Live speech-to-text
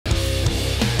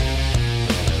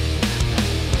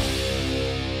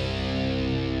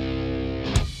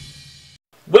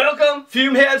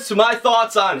fume heads, to my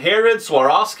thoughts on Harrods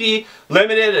Swarovski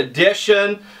limited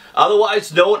edition,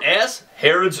 otherwise known as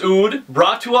Harrods Oud,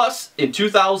 brought to us in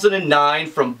 2009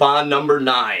 from bond number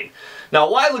 9. Now,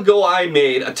 a while ago I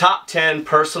made a top 10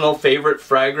 personal favorite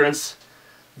fragrance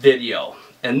video,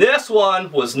 and this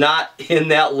one was not in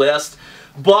that list,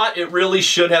 but it really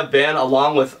should have been,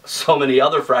 along with so many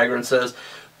other fragrances.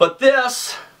 But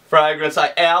this fragrance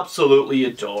I absolutely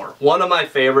adore. One of my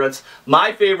favorites,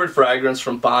 my favorite fragrance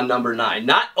from bond number 9.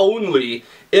 Not only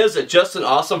is it just an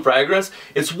awesome fragrance,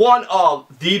 it's one of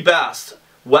the best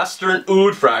Western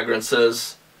oud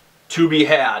fragrances to be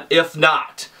had, if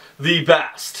not the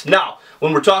best. Now,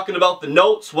 when we're talking about the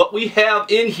notes, what we have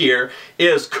in here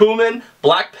is cumin,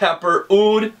 black pepper,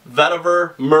 oud,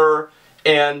 vetiver, myrrh,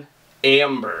 and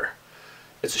amber.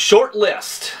 It's a short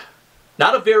list.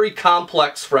 Not a very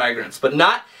complex fragrance, but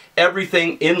not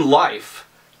everything in life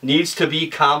needs to be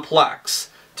complex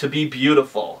to be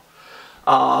beautiful.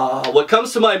 What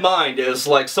comes to my mind is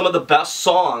like some of the best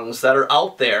songs that are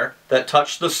out there that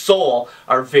touch the soul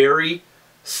are very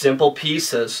simple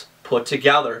pieces put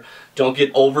together. Don't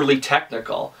get overly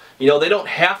technical. You know, they don't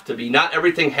have to be. Not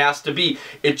everything has to be.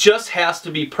 It just has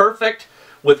to be perfect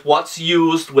with what's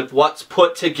used, with what's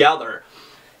put together.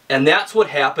 And that's what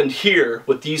happened here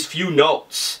with these few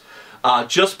notes.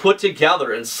 Just put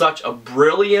together in such a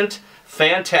brilliant,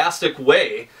 fantastic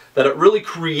way that it really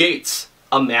creates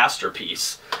a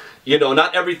masterpiece. You know,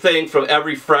 not everything from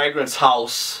every fragrance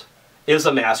house is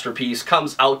a masterpiece,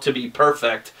 comes out to be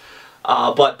perfect.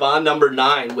 But bond number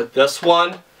 9 with this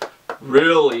one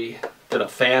really did a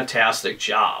fantastic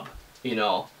job. You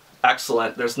know,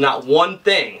 excellent. There's not one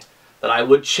thing that I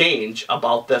would change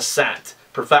about this scent.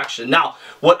 Perfection. Now,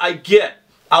 what I get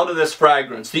out of this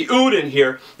fragrance, the oud in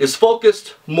here is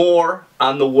focused more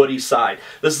on the woody side.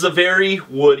 This is a very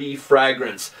woody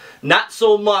fragrance. Not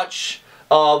so much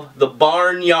of the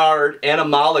barnyard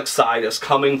animalic side is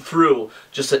coming through,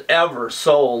 just an ever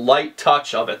so light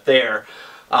touch of it there.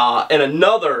 And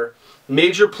another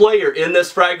major player in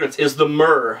this fragrance is the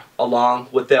myrrh, along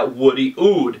with that woody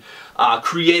oud,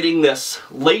 creating this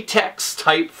latex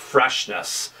type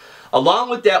freshness. Along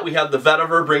with that, we have the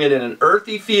vetiver bringing in an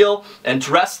earthy feel and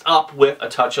dressed up with a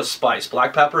touch of spice,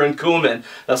 black pepper and cumin.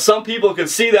 Now, some people can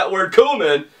see that word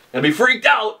cumin and be freaked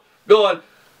out, going,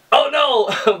 oh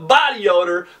no, body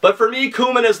odor. But for me,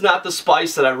 cumin is not the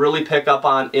spice that I really pick up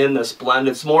on in this blend.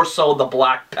 It's more so the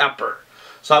black pepper.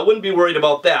 So I wouldn't be worried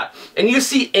about that. And you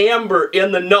see amber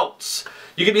in the notes.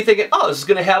 You could be thinking, oh, this is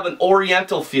going to have an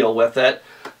oriental feel with it.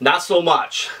 Not so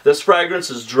much. This fragrance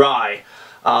is dry,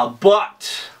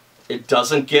 but it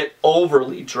doesn't get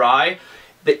overly dry.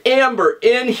 The amber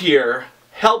in here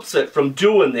helps it from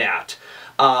doing that.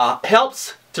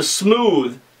 Helps to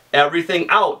smooth everything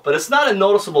out, but it's not a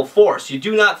noticeable force. You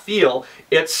do not feel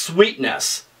its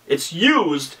sweetness. It's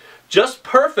used just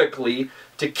perfectly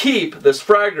to keep this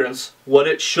fragrance what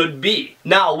it should be.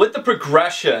 Now, with the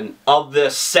progression of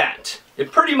this scent,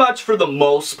 it pretty much, for the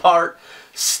most part,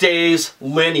 stays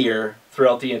linear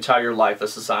throughout the entire life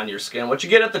this is on your skin. What you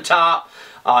get at the top,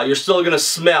 you're still going to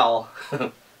smell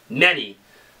many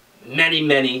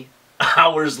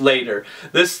hours later.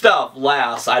 This stuff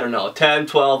lasts, I don't know, 10,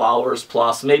 12 hours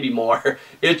plus, maybe more.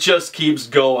 It just keeps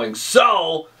going.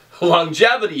 So,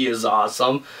 longevity is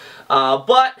awesome,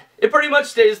 but it pretty much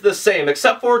stays the same,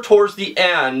 except for towards the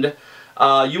end,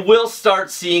 you will start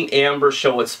seeing amber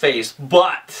show its face,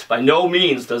 but by no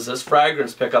means does this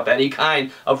fragrance pick up any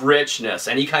kind of richness,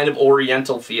 any kind of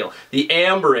oriental feel. The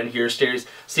amber in here stays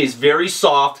very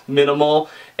soft,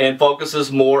 minimal, and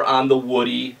focuses more on the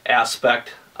woody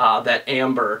aspect that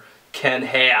amber can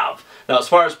have. Now, as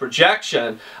far as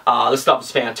projection, this stuff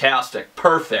is fantastic,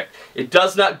 perfect. It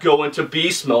does not go into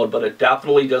beast mode, but it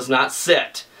definitely does not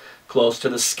sit close to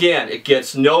the skin. It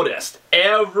gets noticed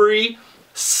every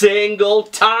single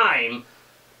time.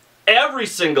 Every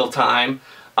single time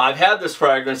I've had this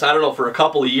fragrance, I don't know, for a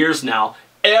couple of years now,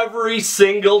 every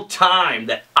single time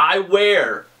that I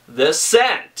wear this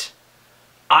scent,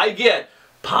 I get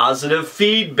positive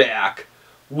feedback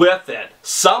with it.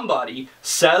 Somebody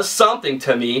says something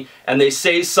to me and they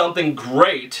say something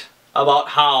great about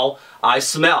how I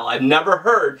smell. I've never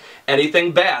heard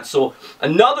anything bad. So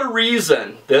another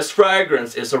reason this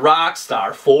fragrance is a rock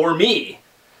star for me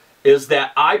is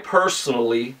that I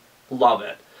personally love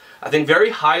it. I think very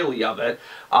highly of it.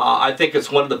 I think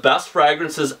it's one of the best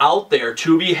fragrances out there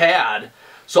to be had.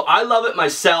 So I love it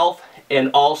myself, and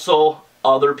also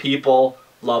other people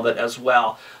love it as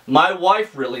well. My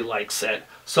wife really likes it.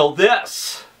 So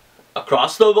this,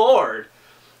 across the board,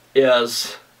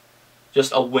 is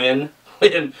just a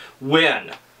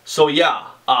win-win-win. So yeah,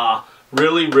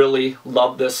 Really, really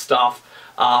love this stuff.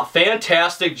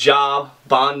 Fantastic job,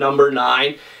 Bond number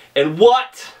 9. And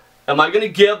what am I going to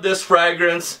give this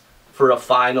fragrance for a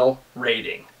final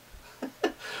rating?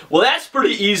 Well, that's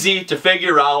pretty easy to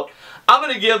figure out. I'm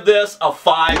going to give this a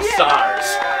 5 stars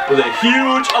with a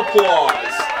huge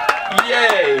applause.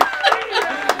 Yay!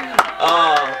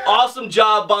 Awesome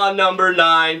job, Bond number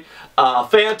 9.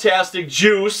 Fantastic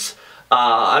juice.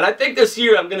 And I think this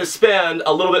year I'm going to spend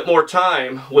a little bit more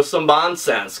time with some Bond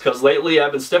scents, because lately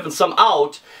I've been sniffing some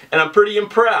out and I'm pretty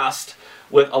impressed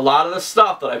with a lot of the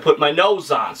stuff that I put my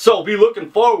nose on. So be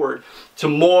looking forward to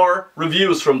more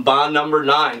reviews from Bond number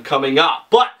 9 coming up.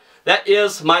 But that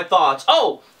is my thoughts.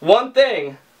 Oh, one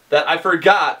thing that I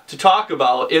forgot to talk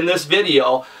about in this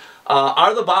video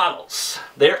are the bottles.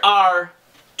 There are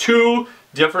 2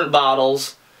 different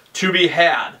bottles to be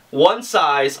had. One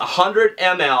size, 100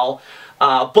 ml,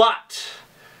 but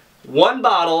one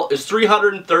bottle is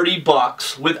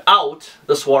 $330 without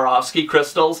the Swarovski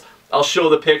crystals. I'll show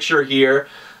the picture here.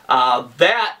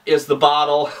 That is the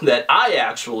bottle that I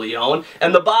actually own,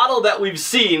 and the bottle that we've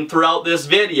seen throughout this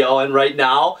video and right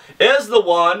now is the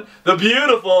one, the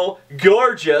beautiful,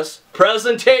 gorgeous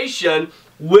presentation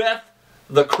with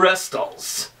the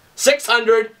crystals.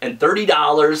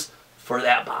 $630 for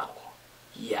that bottle.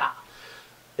 Yeah,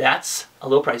 that's a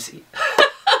little pricey.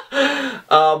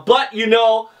 But you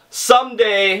know,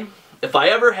 someday, if I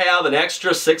ever have an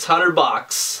extra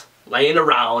 $600 laying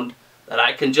around that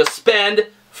I can just spend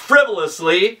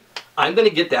frivolously, I'm going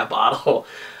to get that bottle.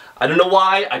 I don't know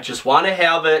why, I just want to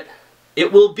have it.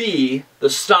 It will be the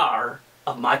star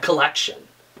of my collection.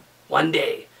 One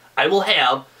day, I will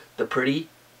have the pretty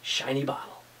shiny bottle.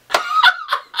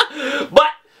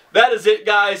 But that is it,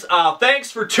 guys. Thanks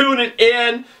for tuning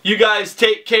in. You guys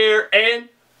take care, and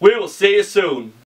we will see you soon.